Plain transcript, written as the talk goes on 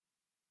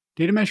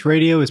Data Mesh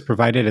Radio is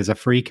provided as a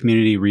free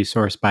community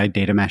resource by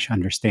Data Mesh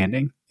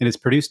Understanding. It is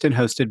produced and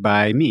hosted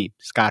by me,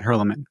 Scott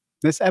Herleman.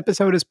 This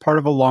episode is part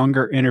of a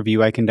longer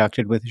interview I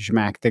conducted with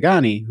Zhamak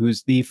Dehghani,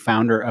 who's the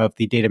founder of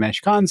the Data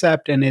Mesh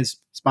concept and is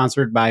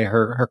sponsored by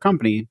her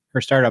company,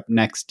 her startup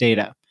Next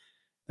Data.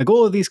 The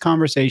goal of these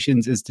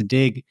conversations is to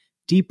dig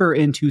deeper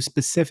into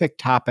specific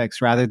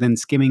topics rather than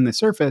skimming the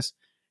surface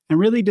and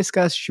really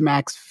discuss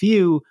Zhamak's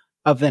view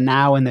of the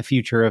now and the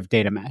future of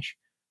data mesh.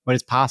 What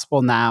is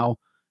possible now?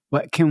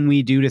 What can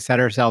we do to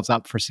set ourselves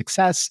up for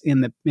success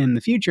in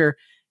the future?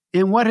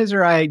 And what is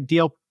our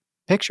ideal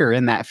picture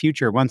in that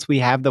future once we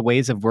have the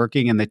ways of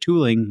working and the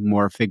tooling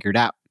more figured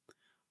out?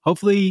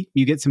 Hopefully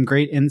you get some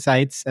great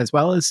insights as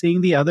well as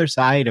seeing the other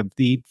side of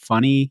the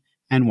funny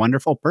and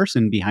wonderful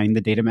person behind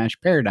the data mesh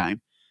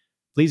paradigm.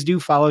 Please do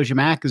follow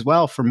Zhamak as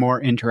well for more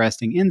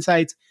interesting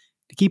insights.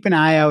 To keep an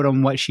eye out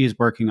on what she is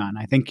working on.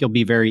 I think you'll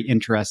be very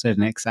interested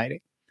and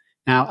excited.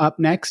 Now, up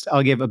next,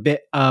 I'll give a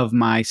bit of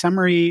my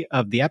summary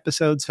of the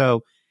episode,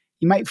 so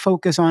you might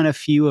focus on a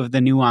few of the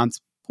nuanced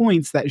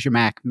points that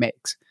Zhamak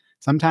makes.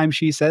 Sometimes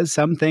she says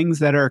some things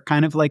that are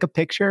kind of like a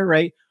picture,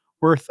 right?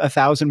 Worth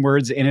 1,000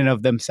 words in and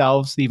of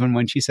themselves, even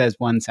when she says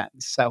one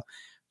sentence. So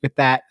with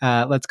that,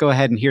 let's go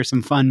ahead and hear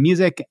some fun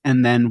music,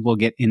 and then we'll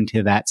get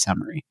into that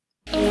summary.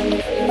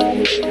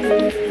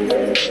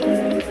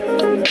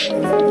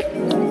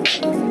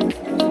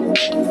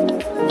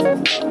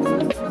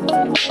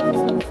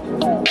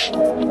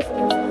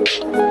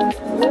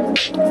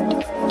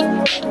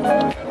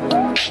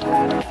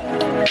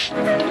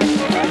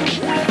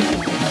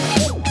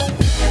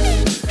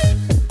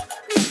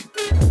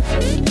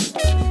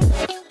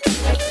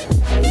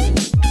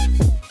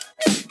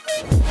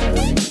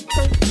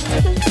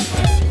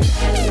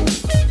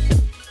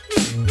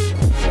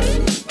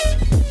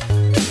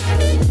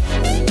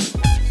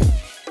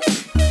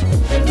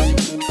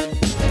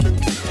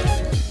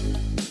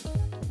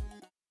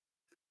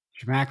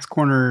 Zhamak's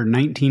Corner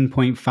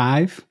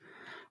 19.5.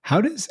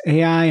 How does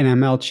AI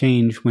and ML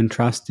change when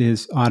trust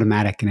is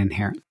automatic and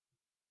inherent?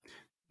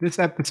 This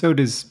episode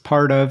is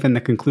part of and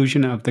the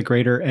conclusion of the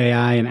greater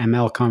AI and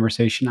ML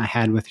conversation I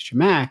had with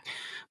Zhamak,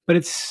 but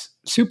it's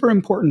super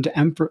important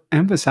to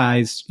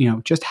emphasize,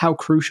 just how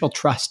crucial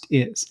trust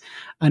is.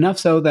 Enough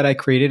so that I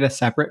created a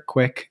separate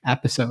quick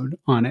episode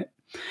on it.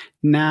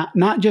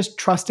 Not just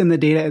trust in the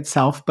data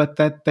itself, but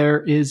that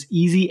there is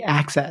easy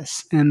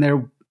access and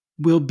there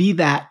will be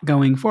that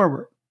going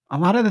forward. A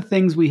lot of the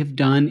things we have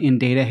done in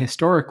data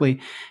historically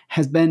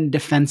has been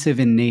defensive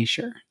in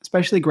nature,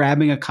 especially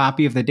grabbing a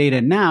copy of the data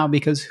now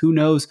because who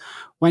knows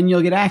when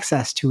you'll get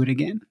access to it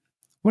again.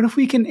 What if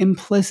we can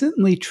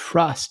implicitly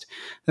trust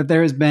that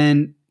there has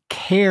been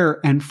care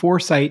and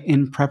foresight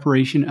in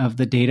preparation of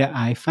the data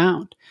I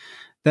found?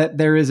 That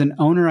there is an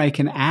owner I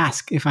can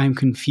ask if I'm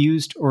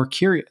confused or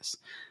curious?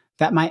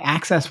 That my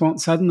access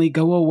won't suddenly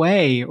go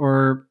away,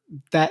 or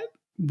that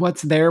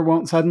what's there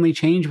won't suddenly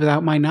change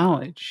without my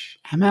knowledge.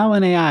 ML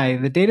and AI,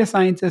 the data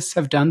scientists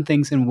have done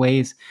things in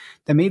ways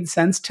that made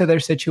sense to their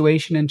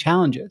situation and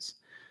challenges.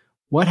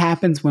 What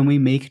happens when we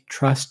make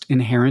trust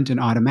inherent and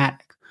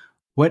automatic?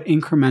 What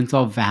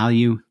incremental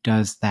value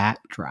does that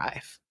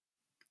drive?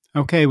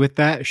 Okay, with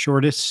that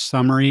shortest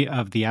summary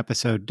of the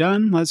episode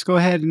done, let's go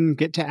ahead and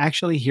get to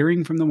actually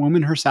hearing from the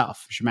woman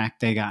herself, Zhamak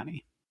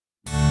Dehghani.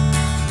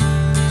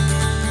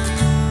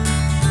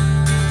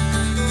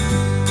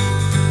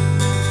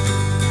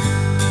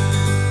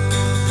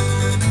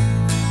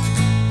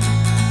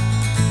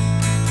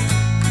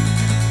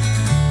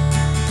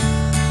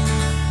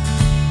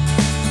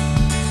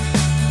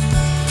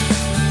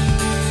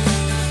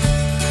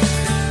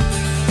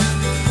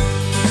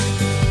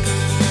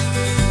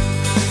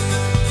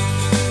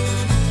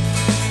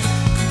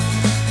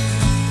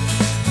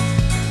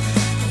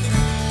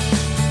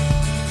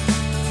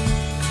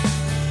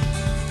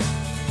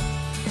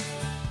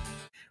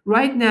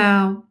 Right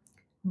now,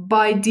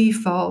 by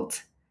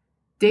default,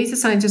 data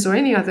scientists or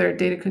any other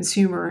data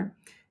consumer,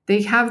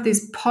 they have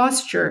this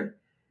posture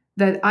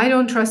that I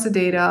don't trust the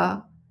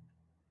data.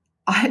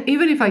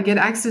 Even if I get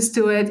access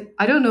to it,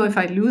 I don't know if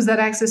I lose that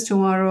access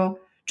tomorrow.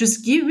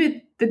 Just give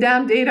me the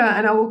damn data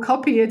and I will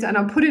copy it and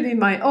I'll put it in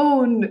my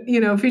own,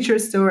 feature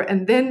store,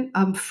 and then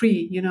I'm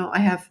free. I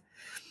have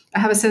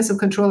a sense of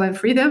control and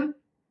freedom.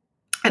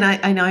 And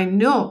I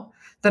know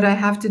that I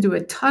have to do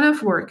a ton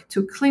of work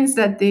to cleanse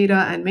that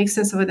data and make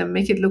sense of it and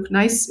make it look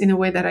nice in a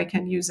way that I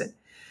can use it.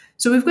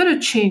 So we've got to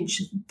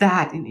change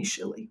that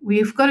initially.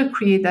 We've got to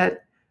create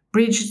that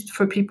bridge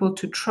for people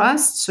to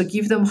trust. So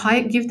give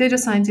data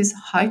scientists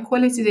high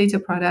quality data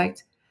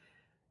product,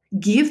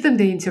 give them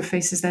the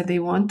interfaces that they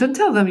want. Don't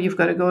tell them you've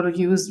got to go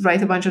to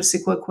write a bunch of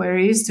SQL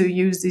queries to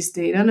use this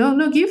data.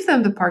 No, give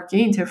them the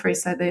Parquet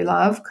interface that they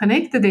love.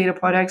 Connect the data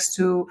products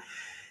to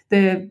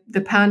the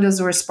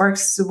pandas or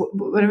Sparks,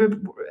 whatever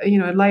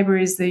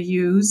libraries they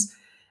use.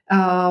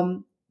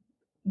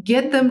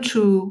 Get them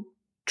to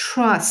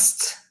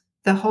trust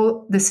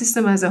the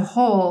system as a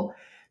whole,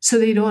 so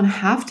they don't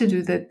have to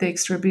do the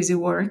extra busy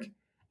work.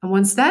 And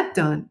once that's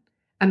done,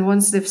 and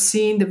once they've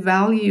seen the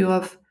value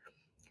of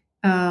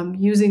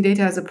using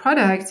data as a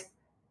product,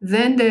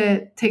 then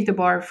they take the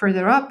bar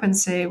further up and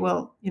say,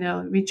 well,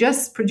 we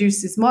just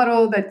produced this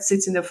model that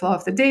sits in the flow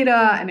of the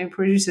data, and it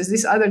produces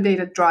this other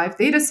data drive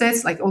data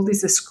sets, like all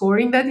this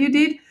scoring that you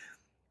did.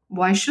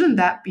 Why shouldn't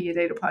that be a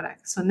data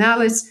product? So now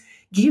let's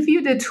give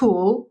you the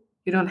tool.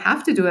 You don't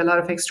have to do a lot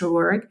of extra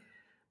work,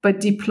 but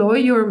deploy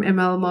your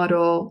ML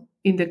model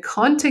in the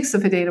context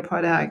of a data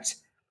product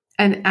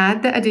and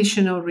add the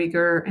additional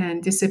rigor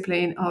and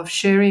discipline of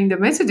sharing the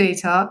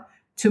metadata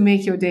to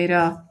make your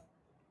data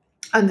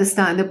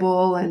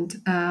understandable and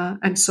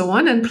so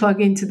on, and plug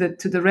into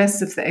the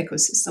rest of the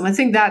ecosystem. I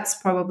think that's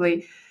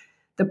probably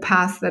the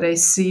path that I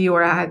see,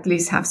 or I at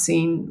least have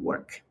seen,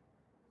 work.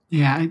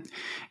 Yeah,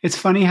 it's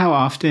funny how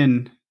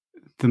often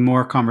the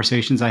more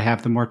conversations I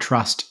have, the more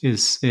trust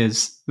is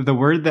the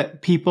word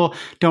that people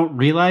don't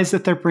realize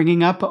that they're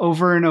bringing up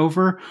over and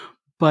over,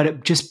 but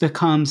it just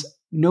becomes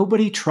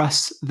nobody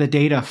trusts the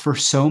data for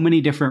so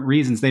many different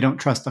reasons. They don't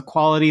trust the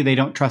quality. They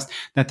don't trust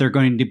that they're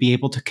going to be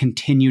able to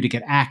continue to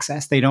get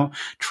access. They don't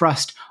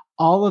trust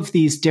all of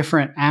these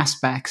different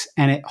aspects,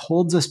 and it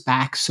holds us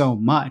back so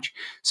much.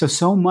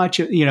 So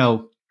much,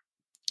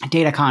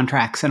 data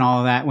contracts and all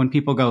of that, when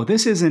people go,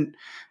 this isn't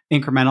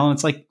incremental. And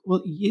it's like,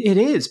 well, it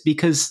is,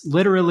 because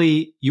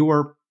literally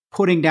you're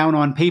putting down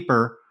on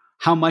paper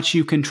how much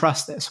you can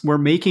trust this. We're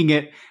making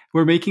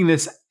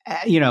this,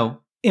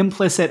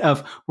 implicit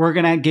of we're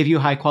going to give you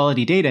high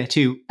quality data,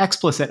 to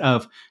explicit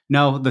of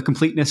no, the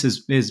completeness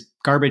is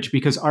garbage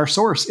because our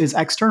source is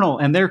external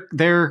and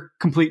their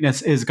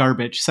completeness is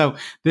garbage. So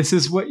this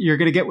is what you're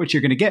going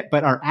to get.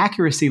 But our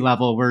accuracy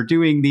level, we're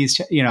doing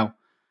these,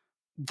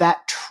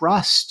 that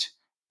trust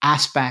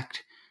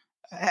aspect,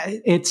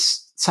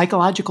 it's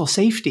psychological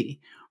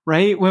safety,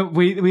 right? When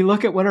we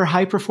look at what are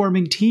high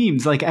performing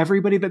teams, like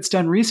everybody that's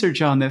done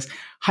research on this,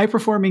 high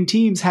performing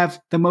teams have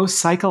the most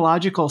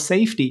psychological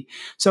safety.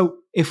 So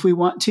if we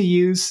want to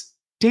use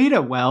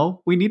data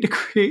well, we need to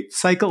create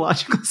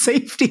psychological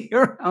safety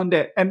around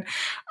it. And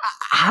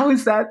how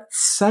is that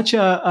such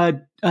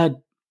a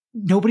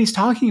nobody's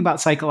talking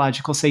about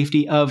psychological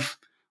safety of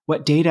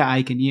what data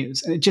I can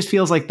use? And it just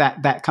feels like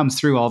that comes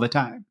through all the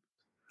time.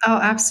 Oh,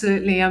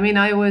 absolutely. I mean,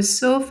 I was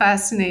so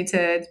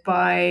fascinated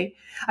by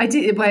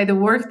the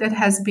work that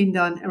has been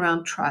done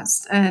around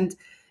trust. And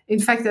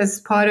in fact, as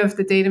part of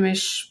the data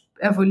mesh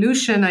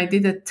evolution, I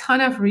did a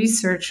ton of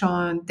research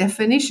on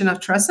definition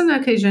of trust, and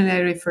occasionally I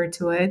refer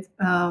to it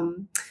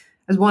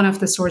as one of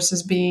the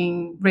sources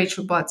being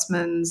Rachel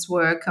Botsman's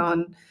work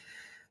on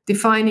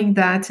defining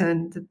that.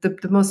 And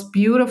the most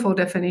beautiful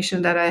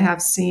definition that I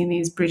have seen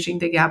is bridging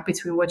the gap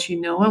between what you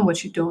know and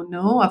what you don't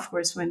know. Of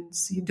course, when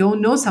you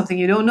don't know something,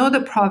 you don't know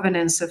the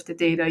provenance of the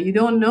data. You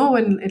don't know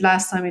when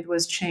last time it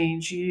was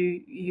changed.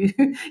 You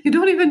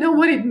don't even know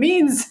what it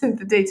means,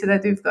 the data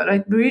that you've got.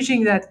 Right?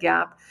 Bridging that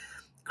gap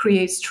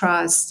creates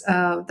trust.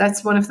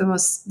 That's one of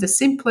the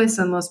simplest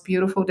and most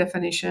beautiful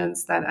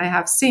definitions that I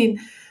have seen.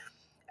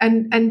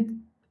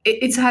 And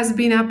it has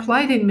been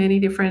applied in many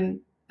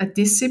different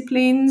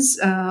disciplines,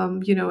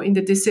 in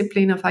the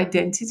discipline of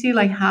identity,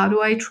 like how do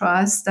I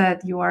trust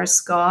that you are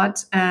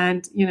Scott,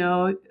 and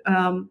and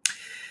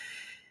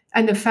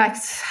the fact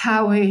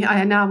how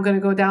now I'm going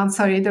to go down,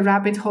 the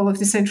rabbit hole of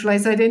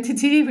decentralized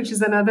identity, which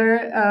is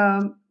another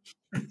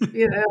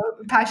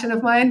passion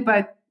of mine,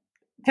 but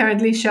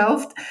currently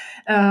shelved.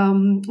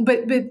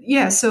 But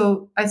yeah,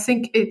 so I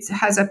think it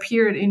has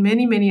appeared in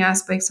many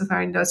aspects of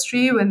our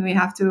industry when we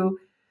have to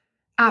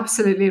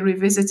absolutely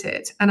revisit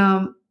it.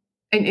 And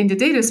in the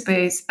data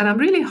space, and I'm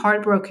really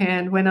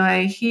heartbroken when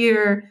I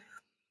hear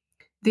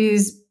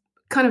these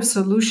kind of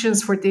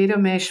solutions for data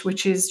mesh,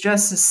 which is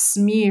just a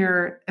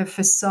smear, a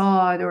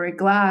facade, or a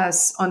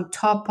glass on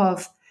top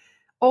of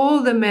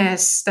all the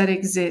mess that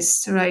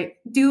exists, right?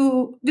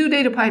 Do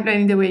data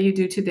pipelining the way you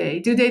do today.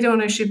 Do data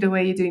ownership the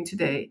way you're doing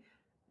today.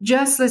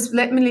 Just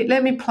let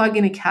me plug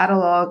in a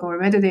catalog or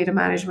metadata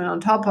management on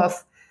top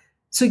of,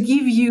 so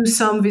give you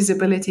some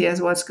visibility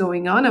as what's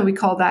going on. And we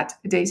call that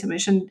a data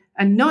mesh. And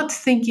not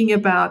thinking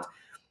about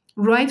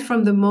right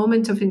from the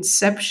moment of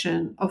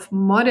inception of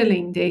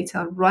modeling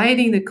data,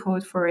 writing the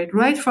code for it,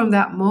 right from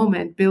that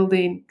moment,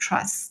 building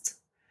trust,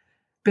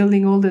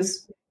 building all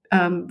these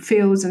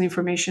fields and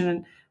information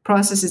and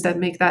processes that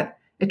make that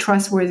a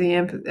trustworthy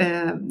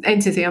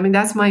entity. I mean,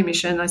 that's my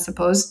mission, I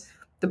suppose,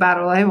 the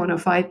battle I want to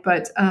fight.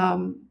 But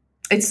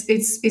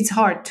it's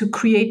hard to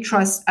create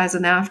trust as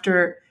an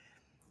after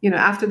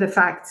the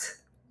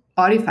fact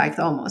artifact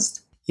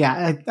almost.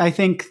 Yeah, I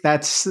think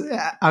that's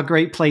a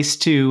great place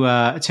to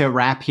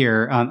wrap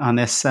here on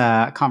this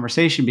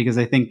conversation, because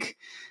I think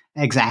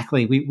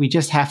exactly we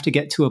just have to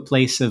get to a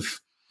place of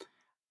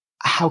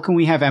how can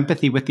we have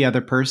empathy with the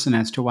other person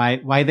as to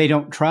why they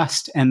don't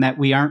trust, and that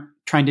we aren't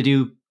trying to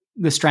do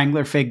the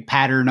strangler fig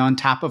pattern on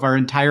top of our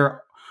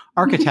entire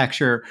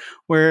architecture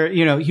where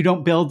you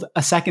don't build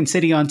a second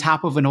city on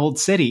top of an old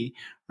city,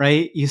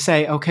 right? You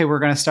say, okay, we're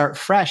going to start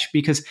fresh,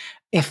 because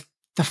if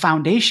the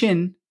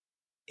foundation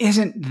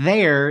isn't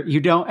there,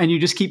 you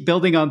just keep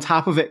building on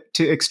top of it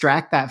to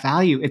extract that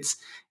value.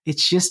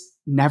 It's just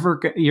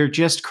you're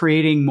just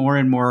creating more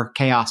and more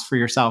chaos for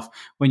yourself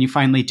when you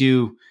finally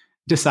do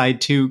decide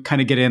to kind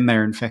of get in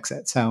there and fix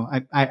it. So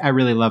I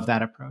really love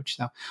that approach.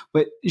 So,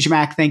 but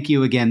Zhamak, thank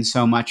you again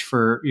so much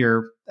for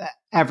your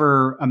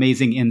ever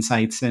amazing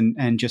insights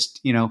and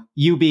just,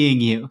 you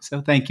being you.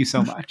 So thank you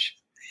so much.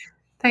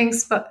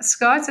 Thanks,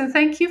 Scott, and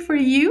thank you for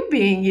you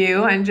being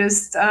you and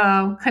just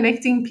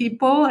connecting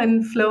people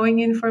and flowing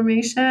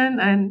information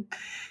and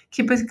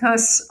keeping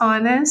us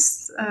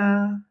honest.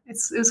 It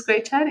was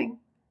great chatting.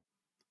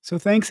 So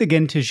thanks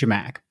again to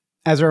Zhamak.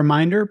 As a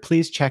reminder,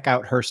 please check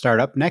out her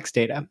startup,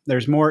 NextData.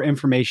 There's more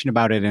information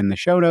about it in the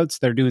show notes.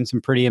 They're doing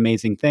some pretty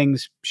amazing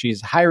things.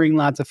 She's hiring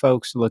lots of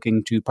folks,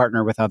 looking to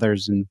partner with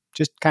others, and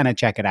just kind of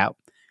check it out.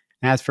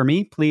 As for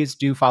me, please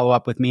do follow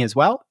up with me as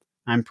well.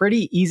 I'm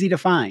pretty easy to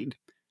find.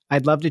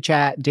 I'd love to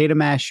chat data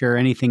mesh or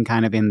anything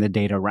kind of in the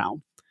data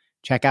realm.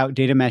 Check out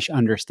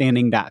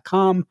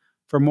datameshunderstanding.com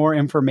for more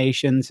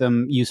information,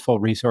 some useful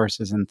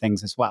resources and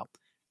things as well.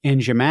 And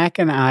Zhamak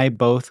and I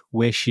both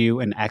wish you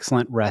an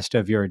excellent rest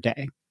of your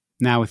day.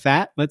 Now, with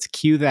that, let's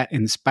cue that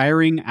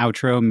inspiring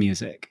outro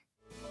music.